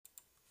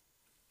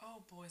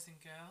Well, boys and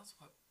girls,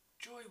 what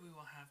joy we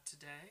will have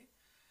today.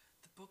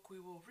 The book we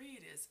will read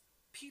is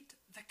Pete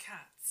the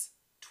Cat's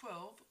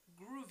 12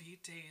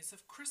 Groovy Days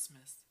of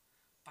Christmas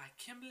by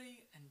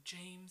Kimberly and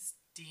James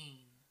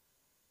Dean.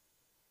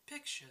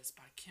 Pictures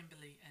by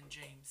Kimberly and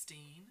James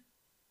Dean.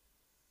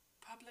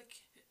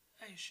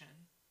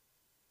 Publication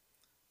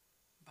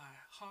by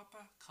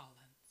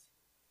HarperCollins.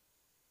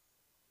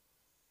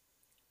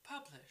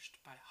 Published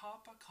by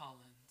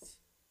HarperCollins.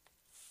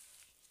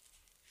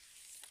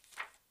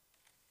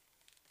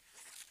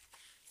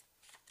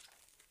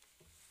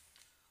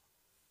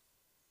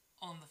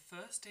 On the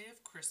first day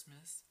of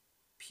Christmas,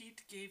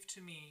 Pete gave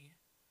to me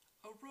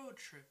a road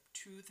trip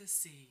to the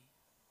sea.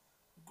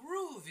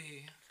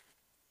 Groovy!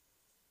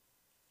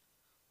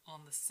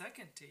 On the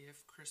second day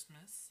of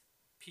Christmas,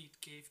 Pete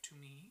gave to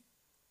me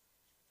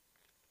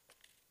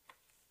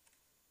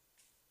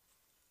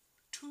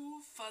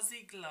 2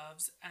 fuzzy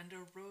gloves and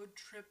a road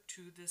trip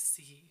to the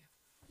sea.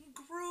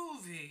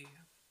 Groovy!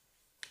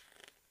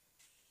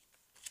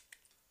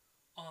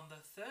 On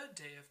the third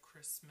day of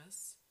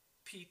Christmas,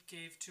 Pete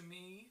gave to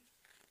me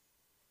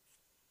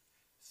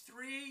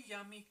 3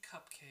 yummy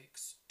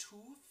cupcakes, 2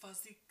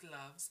 fuzzy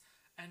gloves,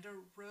 and a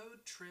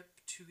road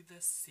trip to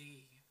the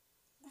sea.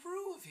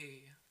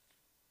 Groovy!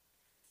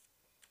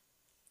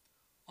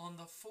 On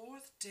the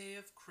fourth day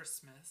of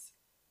Christmas,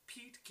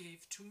 Pete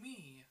gave to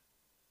me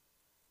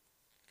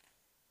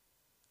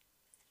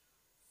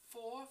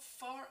 4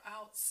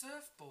 far-out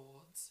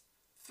surfboards,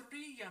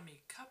 3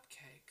 yummy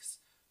cupcakes,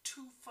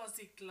 2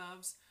 fuzzy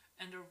gloves,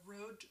 and a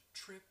road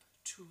trip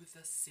to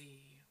the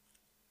sea.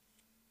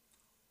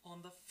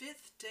 On the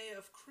 5th day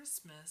of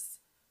Christmas,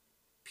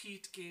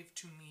 Pete gave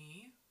to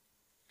me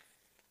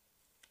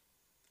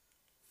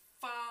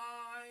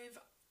 5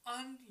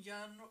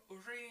 onion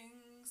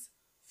rings,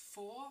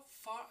 4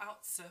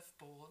 far-out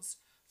surfboards,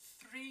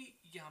 3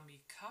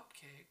 yummy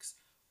cupcakes,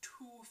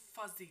 2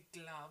 fuzzy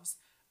gloves,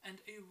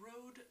 and a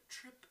road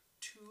trip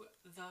to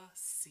the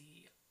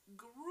sea.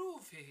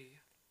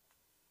 Groovy!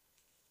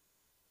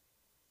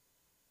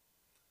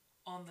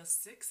 On the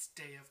 6th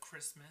day of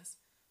Christmas,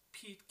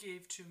 Pete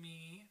gave to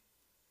me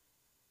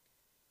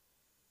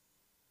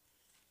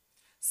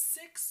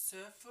 6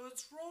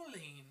 surfboards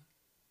rolling,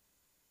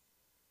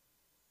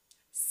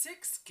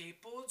 6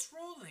 skateboards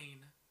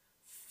rolling,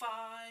 5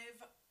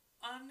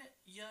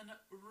 onion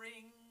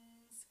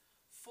rings,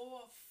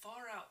 4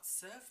 far-out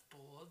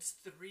surfboards,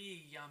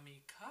 3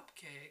 yummy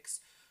cupcakes,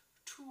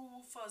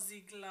 2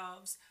 fuzzy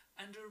gloves,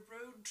 and a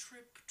road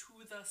trip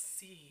to the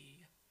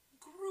sea.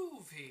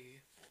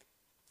 Groovy!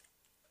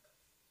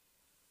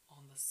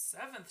 On the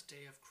 7th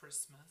day of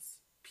Christmas,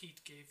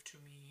 Pete gave to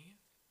me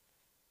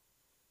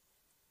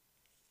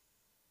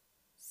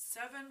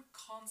 7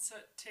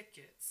 concert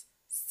tickets,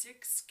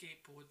 6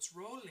 skateboards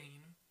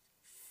rolling,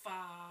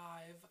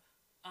 5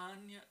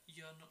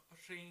 onion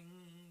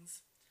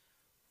rings,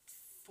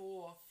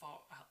 4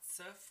 far-out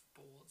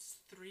surfboards,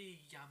 3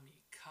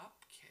 yummy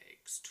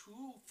cupcakes,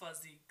 2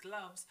 fuzzy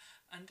gloves,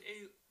 and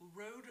a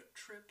road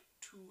trip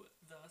to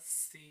the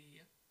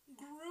sea.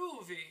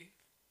 Groovy!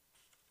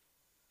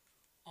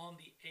 On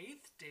the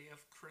 8th day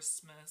of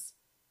Christmas,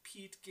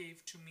 Pete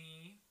gave to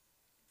me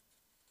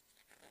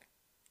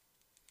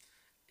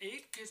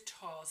 8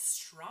 guitars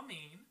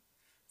strumming,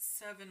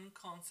 7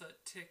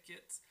 concert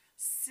tickets,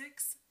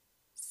 6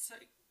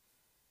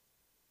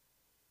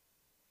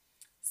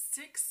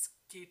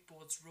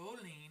 skateboards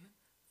rolling,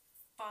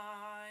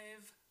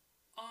 5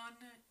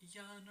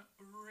 onion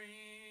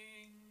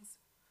rings,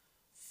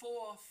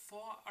 4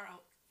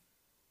 far-out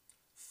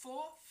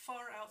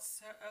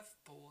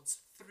surfboards,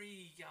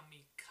 3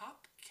 yummy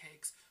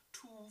cupcakes,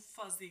 2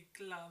 fuzzy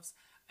gloves,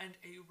 and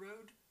a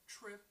road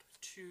trip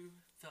to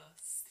the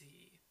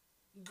sea.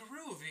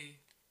 Groovy!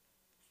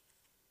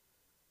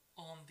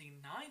 On the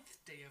 9th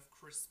day of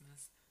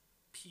Christmas,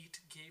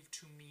 Pete gave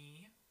to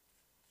me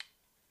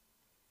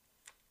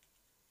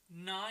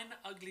 9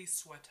 ugly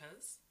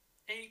sweaters,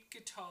 8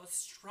 guitars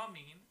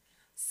strumming,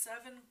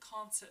 7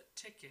 concert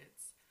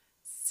tickets,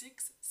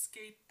 6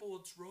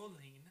 skateboards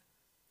rolling,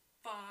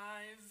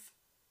 5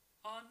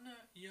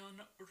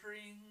 onion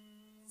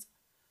rings,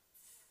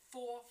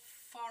 4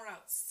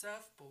 far-out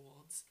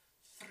surfboards,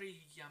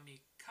 3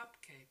 yummy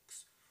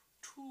cupcakes,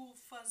 2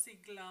 fuzzy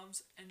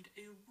gloves, and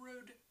a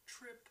road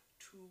trip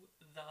to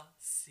the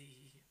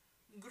sea.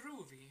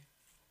 Groovy!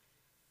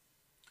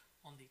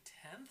 On the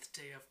 10th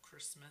day of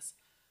Christmas,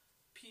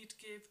 Pete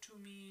gave to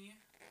me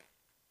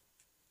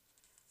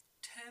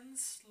 10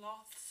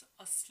 sloths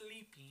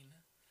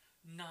a-sleeping,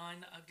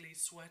 9 ugly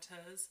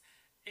sweaters,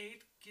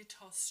 8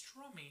 guitar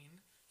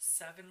strumming,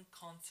 7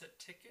 concert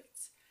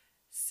tickets,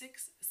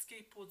 6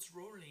 skateboards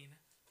rolling,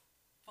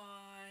 5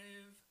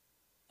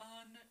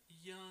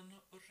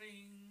 onion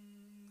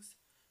rings,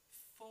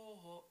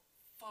 4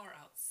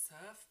 far-out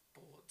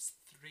surfboards,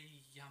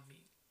 3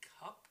 yummy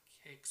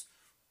cupcakes,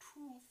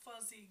 2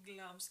 fuzzy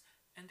gloves,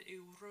 and a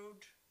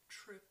road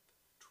trip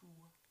to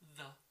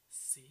the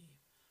sea.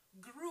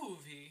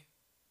 Groovy!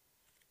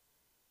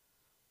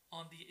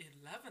 On the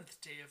 11th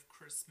day of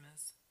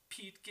Christmas,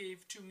 Pete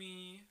gave to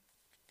me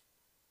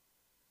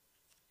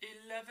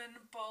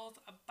 11 balls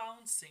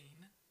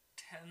a-bouncing,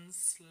 10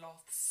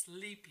 sloths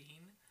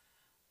sleeping,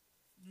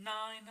 9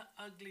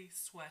 ugly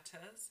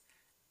sweaters,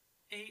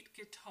 8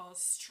 guitars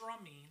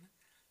strumming,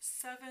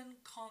 7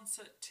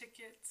 concert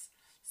tickets,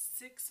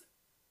 6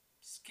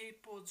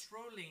 skateboards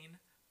rolling,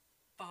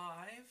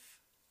 5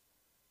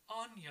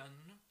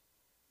 onion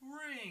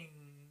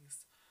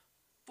rings,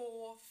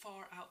 4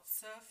 far-out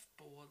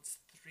surfboards,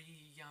 3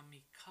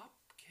 yummy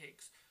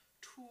cupcakes,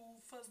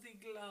 2 fuzzy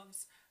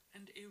gloves,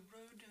 and a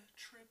road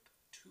trip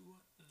to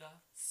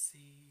the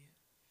sea.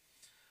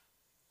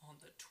 On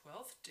the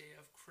 12th day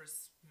of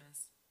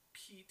Christmas,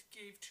 Pete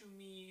gave to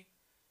me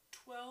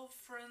 12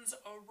 friends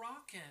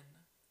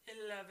a-rockin',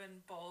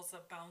 11 balls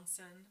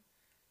a-bouncin',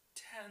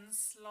 10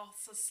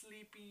 sloths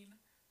a-sleeping,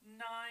 9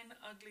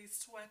 ugly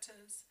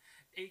sweaters,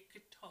 8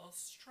 guitars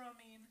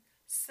strumming,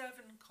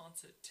 7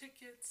 concert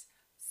tickets,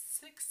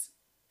 6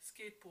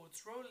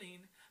 skateboards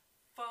rolling,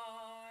 5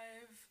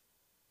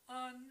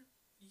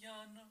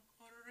 onion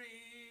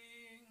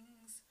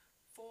rings,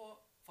 4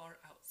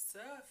 far-out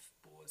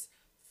surfboards,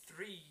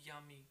 3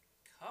 yummy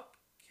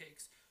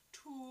cupcakes,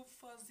 2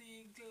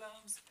 fuzzy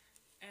gloves,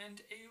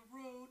 and a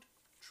road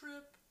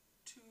trip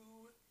to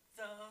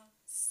the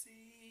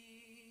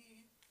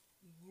sea.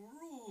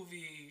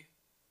 Groovy.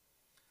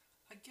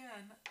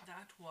 Again,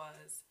 that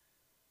was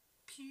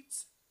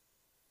Pete.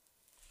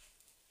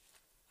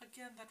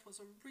 Again, that was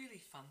a really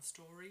fun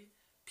story.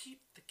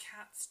 Pete the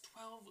Cat's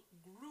 12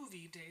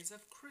 Groovy Days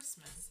of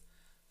Christmas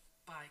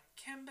by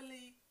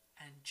Kimberly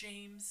and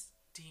James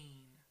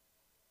Dean.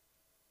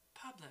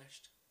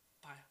 Published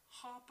by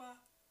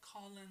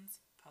HarperCollins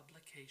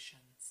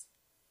Publications.